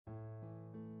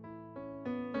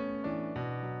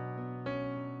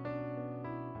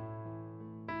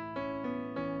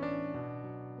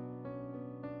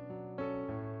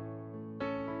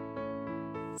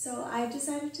So I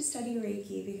decided to study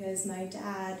Reiki because my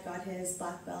dad got his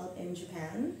black belt in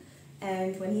Japan,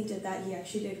 and when he did that he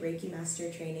actually did Reiki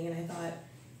Master training, and I thought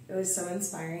it was so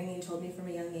inspiring. He told me from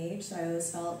a young age, so I always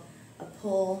felt a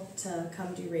pull to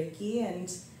come do Reiki,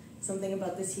 and something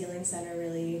about this healing center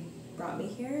really brought me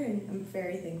here, and I'm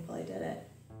very thankful I did it.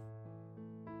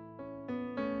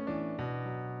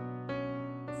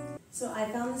 So I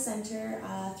found the center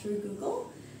through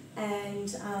Google,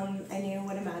 and I knew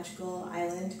what a magical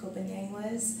island Koh Phangan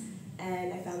was,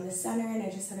 and I found this center and I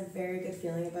just had a very good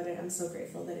feeling about it. I'm so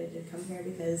grateful that I did come here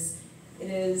because it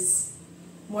is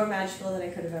more magical than I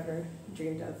could have ever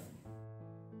dreamed of.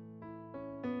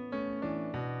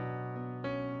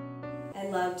 I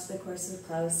loved the course with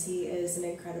Klaus. He is an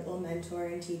incredible mentor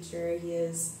and teacher. He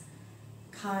is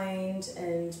kind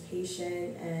and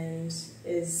patient and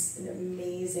is an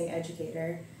amazing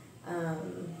educator.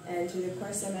 And through the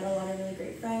course I met a lot of really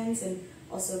great friends and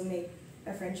also made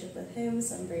a friendship with him,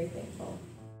 so I'm very thankful.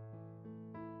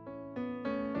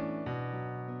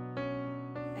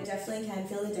 I definitely can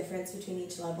feel the difference between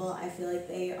each level. I feel like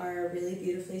they are really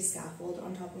beautifully scaffolded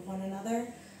on top of one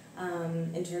another.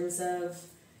 In terms of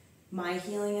my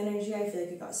healing energy, I feel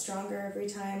like it got stronger every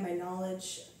time. My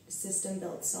knowledge system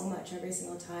built so much every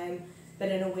single time, but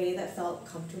in a way that felt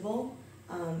comfortable.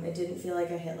 It didn't feel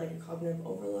like I hit like a cognitive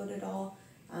overload at all.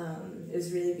 It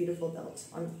was really beautiful, built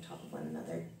on top of one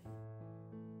another.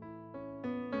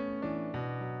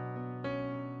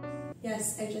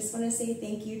 Yes, I just want to say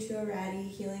thank you to Arati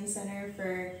Healing Center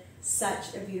for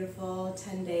such a beautiful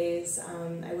 10 days.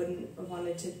 I wouldn't have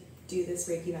wanted to do this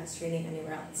Reiki Master training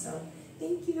anywhere else, so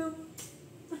thank you.